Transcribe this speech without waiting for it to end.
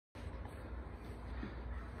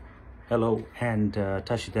Hello and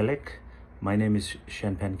Tashidelik. My name is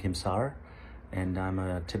Shenphenn Kimsar, and I'm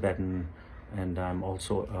a Tibetan, and I'm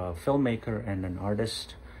also a filmmaker and an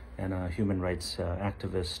artist and a human rights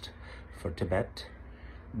activist for Tibet.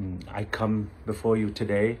 I come before you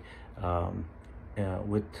today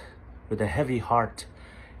with a heavy heart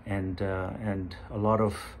and a lot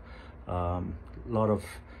of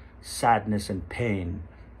sadness and pain.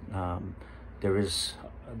 There is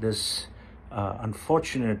this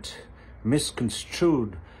unfortunate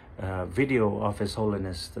misconstrued video of His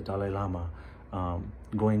Holiness the Dalai Lama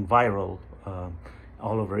going viral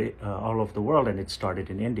all over the world, and it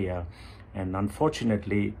started in India. And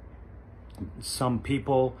unfortunately, some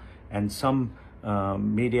people and some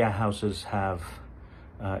media houses have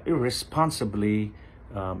irresponsibly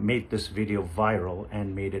made this video viral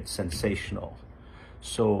and made it sensational.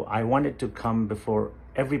 So I wanted to come before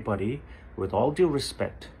everybody with all due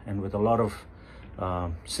respect and with a lot of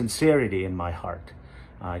sincerity in my heart.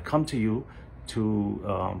 I come to you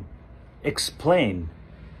to explain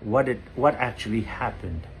what actually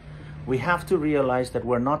happened. We have to realize that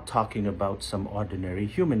we're not talking about some ordinary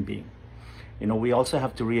human being. You know, we also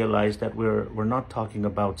have to realize that we're not talking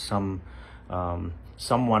about someone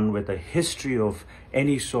with a history of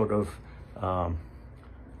any sort of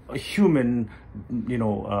human,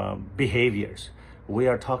 behaviors. We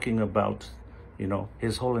are talking about,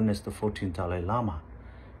 His Holiness the 14th Dalai Lama.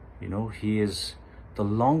 He is the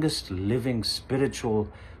longest living spiritual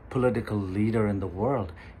political leader in the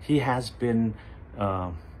world. He has been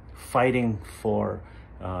fighting for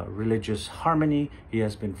religious harmony. He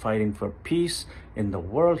has been fighting for peace in the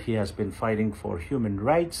world. He has been fighting for human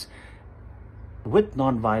rights with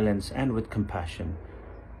nonviolence and with compassion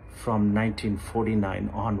from 1949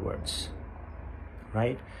 onwards,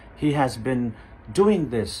 right? He has been doing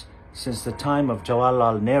this since the time of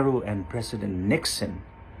Jawaharlal Nehru and President Nixon,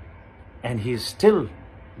 and he's still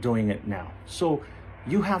doing it now. So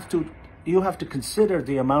you have to consider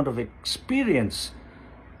the amount of experience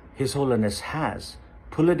His Holiness has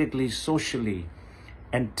politically, socially.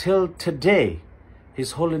 Until today,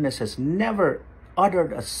 His Holiness has never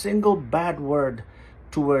uttered a single bad word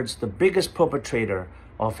towards the biggest perpetrator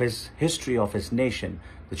of his history of his nation,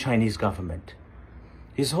 the Chinese government.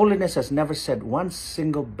 His Holiness has never said one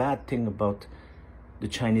single bad thing about the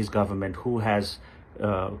Chinese government, who has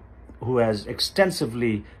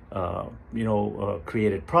extensively,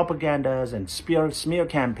 created propagandas and smear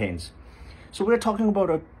campaigns. So we're talking about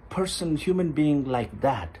a human being like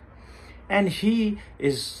that. And he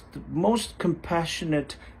is the most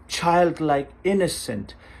compassionate, childlike,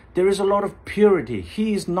 innocent. There is a lot of purity.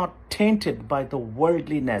 He is not tainted by the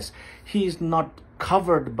worldliness. He is not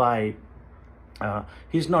covered by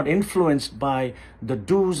he's not influenced by the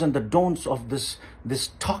do's and the don'ts of this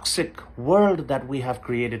toxic world that we have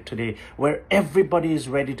created today, where everybody is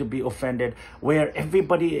ready to be offended, where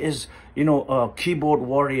everybody is, a keyboard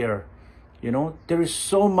warrior. There is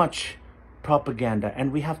so much propaganda,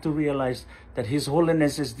 and we have to realize that His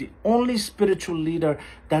Holiness is the only spiritual leader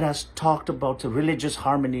that has talked about religious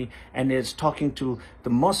harmony and is talking to the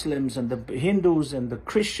Muslims and the Hindus and the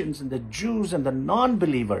Christians and the Jews and the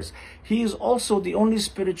non-believers. He is also the only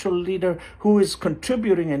spiritual leader who is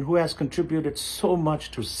contributing and who has contributed so much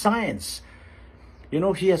to science.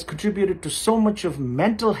 He has contributed to so much of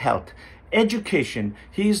mental health, education.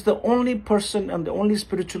 He is the only person and the only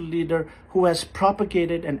spiritual leader who has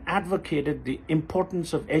propagated and advocated the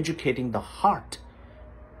importance of educating the heart.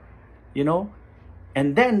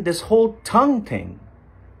 And then this whole tongue thing.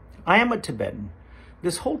 I am a Tibetan.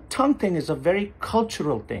 This whole tongue thing is a very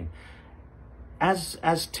cultural thing. As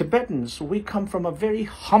Tibetans, we come from a very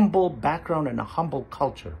humble background and a humble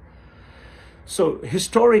culture. So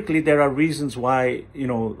historically, there are reasons why,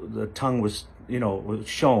 the tongue was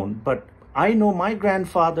shown. But I know my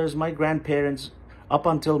grandfathers, my grandparents, up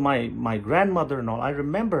until my grandmother and all, I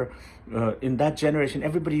remember in that generation,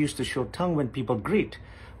 everybody used to show tongue when people greet.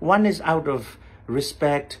 One is out of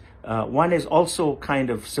respect. One is also kind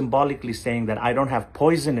of symbolically saying that I don't have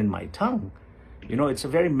poison in my tongue. It's a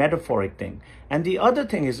very metaphoric thing. And the other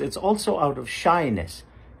thing is, it's also out of shyness.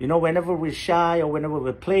 Whenever we're shy or whenever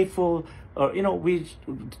we're playful,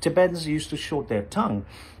 Tibetans used to show their tongue.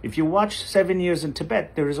 If you watch 7 Years in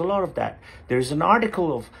Tibet, there is a lot of that. There is an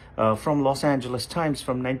article from Los Angeles Times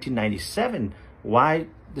from 1997, why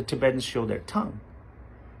the Tibetans show their tongue.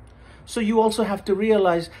 So you also have to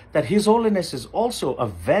realize that His Holiness is also a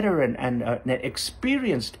veteran and an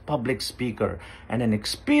experienced public speaker and an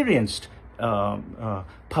experienced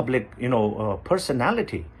public,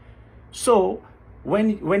 personality. So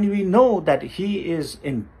when we know that he is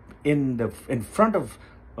in front of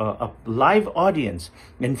a live audience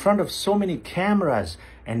in front of so many cameras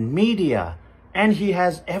and media, and he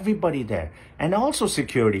has everybody there, and also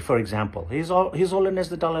security. For example, His Holiness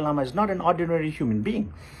the Dalai Lama is not an ordinary human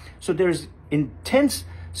being, so there's intense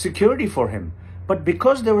security for him. But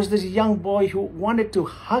because there was this young boy who wanted to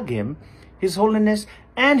hug him, His Holiness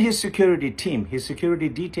and his security team, his security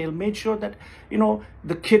detail, made sure that, you know,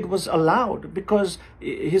 the kid was allowed, because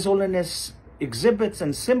His Holiness exhibits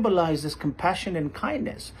and symbolizes compassion and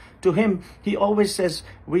kindness. To him, he always says,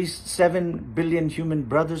 we 7 billion human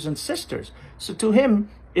brothers and sisters. So to him,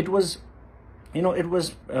 it was, you know, it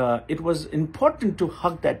was important to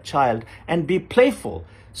hug that child and be playful.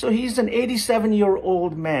 So he's an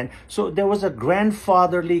 87-year-old man. So there was a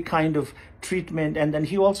grandfatherly kind of treatment, and then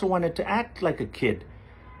he also wanted to act like a kid.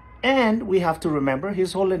 And we have to remember,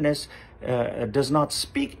 His Holiness does not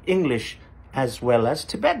speak English as well as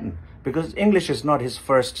Tibetan, because English is not his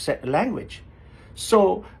first language.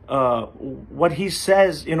 So what he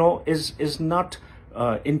says, you know, is not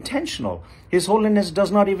intentional. His Holiness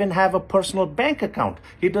does not even have a personal bank account.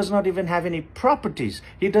 He does not even have any properties.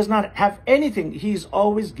 He does not have anything. He's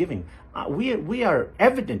always giving. We are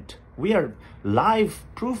evident. We are live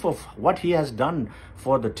proof of what he has done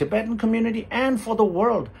for the Tibetan community and for the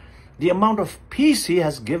world. The amount of peace he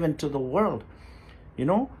has given to the world, you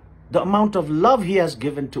know, the amount of love he has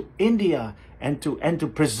given to India, and to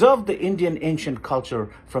preserve the Indian ancient culture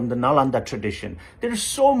from the Nalanda tradition. There is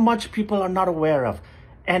so much people are not aware of,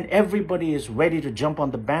 and everybody is ready to jump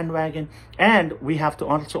on the bandwagon. And we have to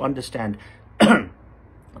also understand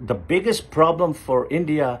the biggest problem for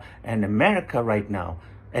India and America right now,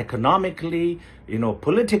 economically, you know,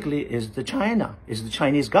 politically, is the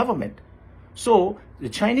Chinese government. So the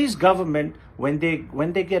Chinese government, when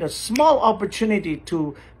they get a small opportunity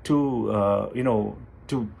to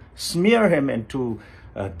smear him and to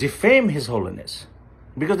defame His Holiness,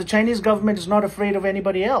 because the Chinese government is not afraid of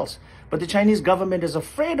anybody else, but the Chinese government is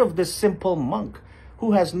afraid of this simple monk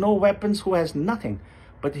who has no weapons, who has nothing.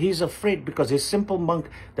 But he's afraid because his simple monk,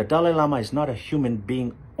 the Dalai Lama, is not a human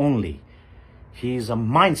being only. He's a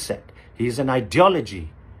mindset. He's an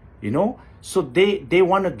ideology, you know. So they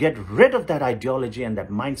want to get rid of that ideology and that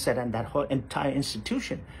mindset and that whole entire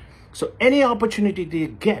institution. So any opportunity they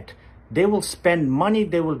get, they will spend money,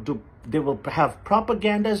 they will have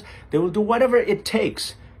propagandas, they will do whatever it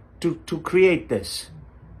takes to create this.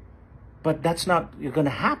 But that's not going to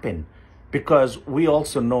happen, because we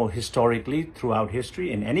also know historically, throughout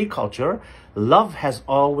history, in any culture, love has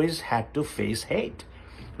always had to face hate.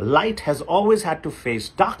 Light has always had to face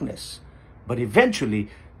darkness. But eventually,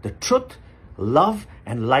 the truth, love,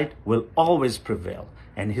 and light will always prevail.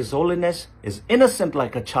 And His Holiness is innocent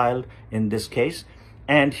like a child in this case,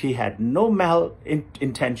 and he had no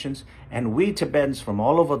intentions. And we Tibetans from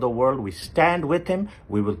all over the world, we stand with him,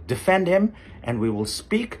 we will defend him, and we will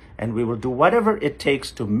speak, and we will do whatever it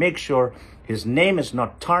takes to make sure his name is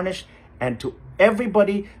not tarnished. And to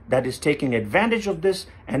everybody that is taking advantage of this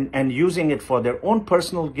and using it for their own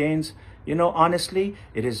personal gains, you know, honestly,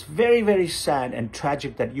 it is very, very sad and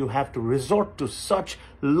tragic that you have to resort to such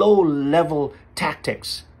low-level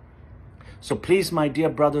tactics. So please, my dear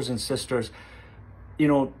brothers and sisters, you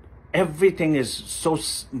know, everything is so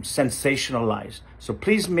sensationalized. So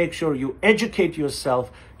please make sure you educate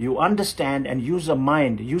yourself, you understand, and use a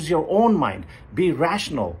mind, use your own mind, be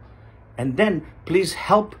rational. And then please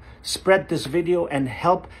help spread this video and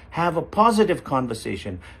help have a positive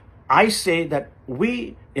conversation. I say that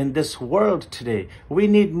we in this world today, we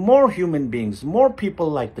need more human beings, more people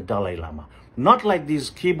like the Dalai Lama, not like these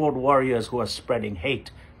keyboard warriors who are spreading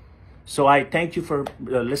hate. So I thank you for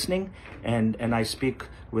listening, and I speak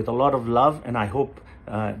with a lot of love, and I hope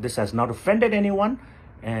this has not offended anyone.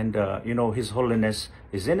 And, you know, His Holiness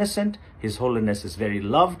is innocent. His Holiness is very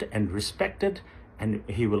loved and respected, and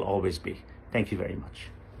he will always be. Thank you very much.